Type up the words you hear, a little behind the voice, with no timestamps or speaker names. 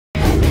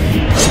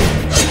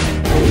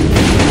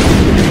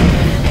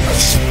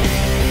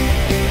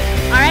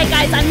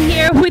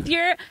here with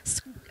your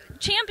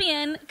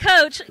champion,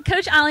 Coach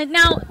Allen.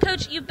 Now,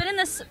 Coach, you've been in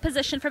this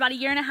position for about a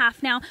year and a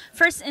half now.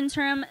 First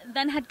interim,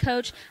 then head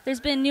coach. There's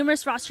been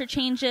numerous roster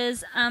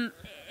changes.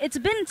 It's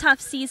been a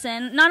tough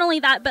season. Not only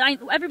that, but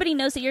everybody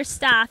knows that your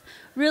staff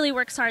really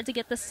works hard to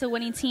get this to a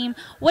winning team.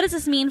 What does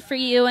this mean for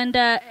you? And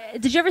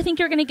did you ever think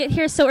you were going to get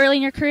here so early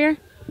in your career?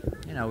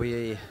 You know,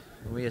 when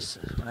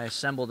I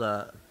assembled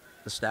the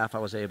staff I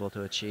was able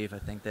to achieve, I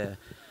think the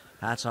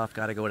hats off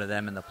got to go to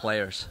them and the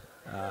players.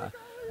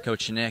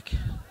 Coach Nick,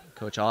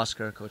 Coach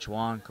Oscar, Coach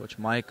Wong, Coach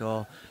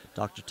Michael,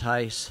 Dr.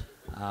 Tice,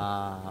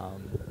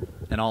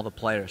 and all the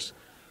players.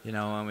 You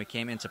know, when we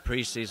came into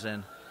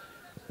preseason,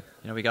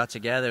 you know, we got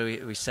together,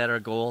 we set our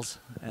goals,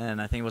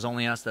 and I think it was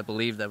only us that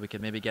believed that we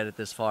could maybe get it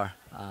this far.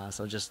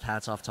 So just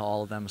hats off to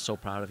all of them. I'm so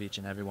proud of each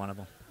and every one of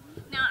them.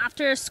 Now,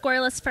 after a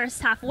scoreless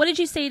first half, what did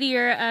you say to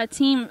your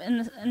team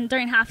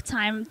during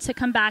halftime to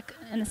come back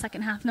in the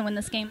second half and win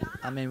this game?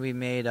 I mean, we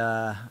made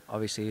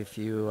obviously a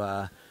few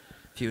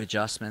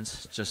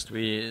adjustments.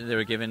 They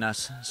were giving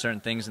us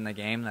certain things in the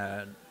game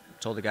that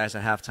told the guys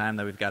at halftime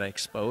that we've got to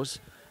expose,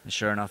 and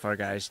sure enough, our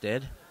guys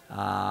did.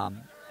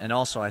 And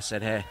also, I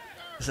said, hey,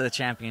 this is a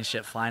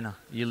championship final.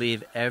 You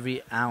leave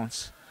every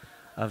ounce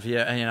of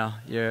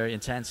your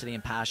intensity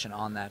and passion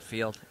on that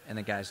field, and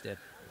the guys did.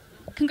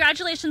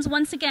 Congratulations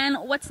once again.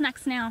 What's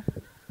next now?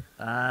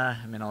 I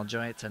mean, I'll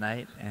enjoy it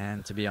tonight,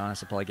 and to be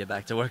honest, I'll probably get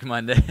back to work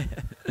Monday.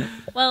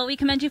 Well, we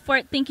commend you for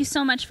it. Thank you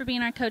so much for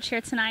being our coach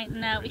here tonight,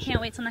 and we can't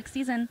wait till next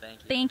season.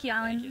 Thank you,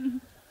 Alan. Thank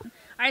you. All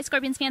right,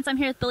 Scorpions fans, I'm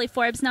here with Billy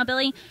Forbes. Now,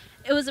 Billy,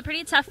 it was a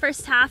pretty tough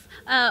first half.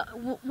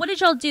 What did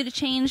y'all do to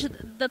change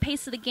the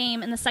pace of the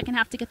game in the second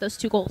half to get those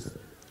 2 goals?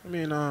 I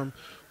mean,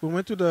 we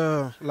went to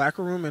the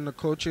locker room, and the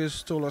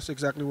coaches told us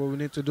exactly what we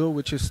need to do,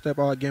 which is step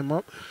our game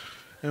up.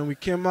 And we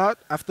came out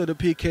after the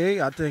PK.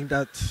 I think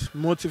that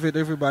motivated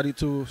everybody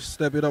to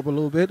step it up a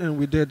little bit, and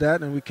we did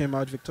that, and we came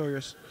out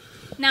victorious.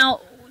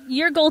 Now,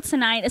 your goal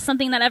tonight is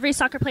something that every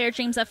soccer player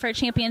dreams of for a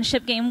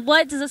championship game.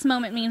 What does this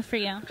moment mean for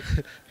you?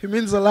 It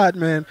means a lot,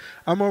 man.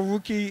 I'm a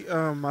rookie,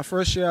 my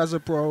first year as a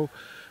pro.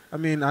 I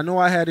mean, I know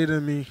I had it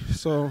in me.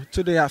 So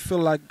today I feel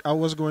like I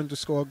was going to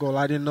score a goal.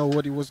 I didn't know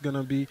what it was going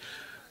to be,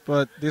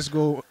 but this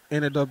goal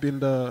ended up being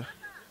the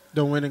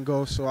winning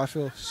goal, so I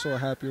feel so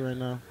happy right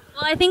now.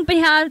 Well, I think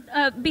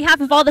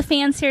behalf of all the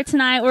fans here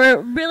tonight,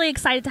 we're really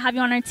excited to have you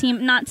on our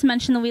team, not to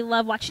mention that we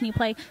love watching you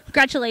play.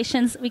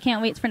 Congratulations. We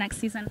can't wait for next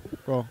season.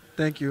 Well,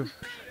 thank you.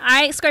 All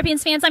right,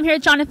 Scorpions fans, I'm here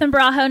with Jonathan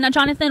Borrajo. Now,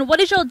 Jonathan, what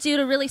did y'all do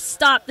to really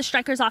stop the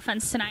Strikers'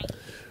 offense tonight?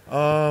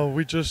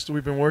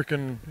 We've been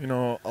working,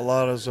 a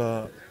lot as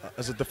a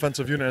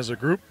defensive unit, as a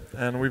group,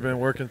 and we've been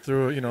working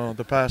through,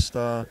 the past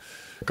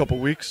couple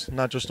weeks,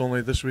 not just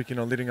only this week,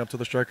 leading up to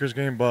the Strikers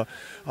game, but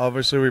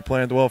obviously we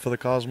planned well for the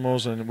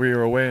Cosmos, and we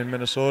were away in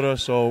Minnesota,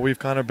 so we've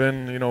kind of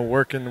been,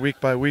 working week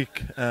by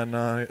week, and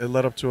it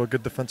led up to a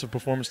good defensive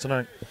performance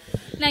tonight.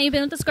 Now, you've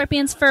been with the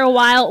Scorpions for a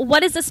while.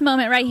 What does this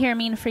moment right here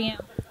mean for you?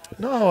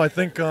 No, I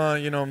think,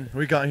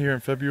 we got here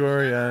in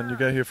February, and you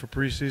get here for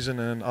preseason,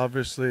 and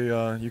obviously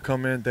you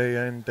come in,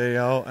 day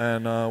out,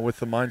 and with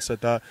the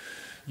mindset that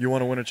you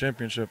want to win a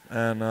championship.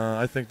 And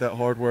I think that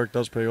hard work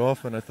does pay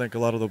off, and I think a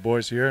lot of the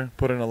boys here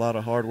put in a lot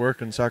of hard work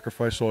and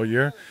sacrifice all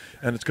year,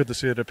 and it's good to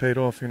see that it paid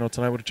off,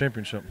 tonight with a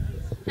championship.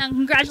 And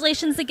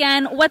congratulations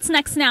again. What's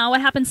next now?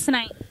 What happens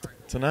tonight?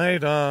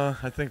 Tonight,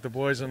 I think the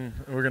boys and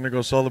we're going to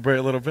go celebrate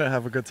a little bit,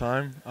 have a good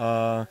time.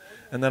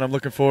 And then I'm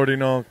looking forward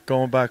to,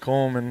 going back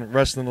home and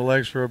resting the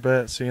legs for a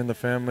bit, seeing the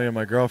family and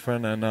my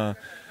girlfriend, and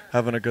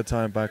having a good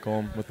time back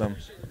home with them.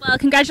 Well,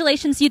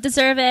 congratulations. You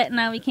deserve it,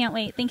 and we can't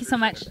wait. Thank you so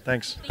much.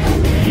 Thanks.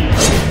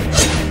 Thank you.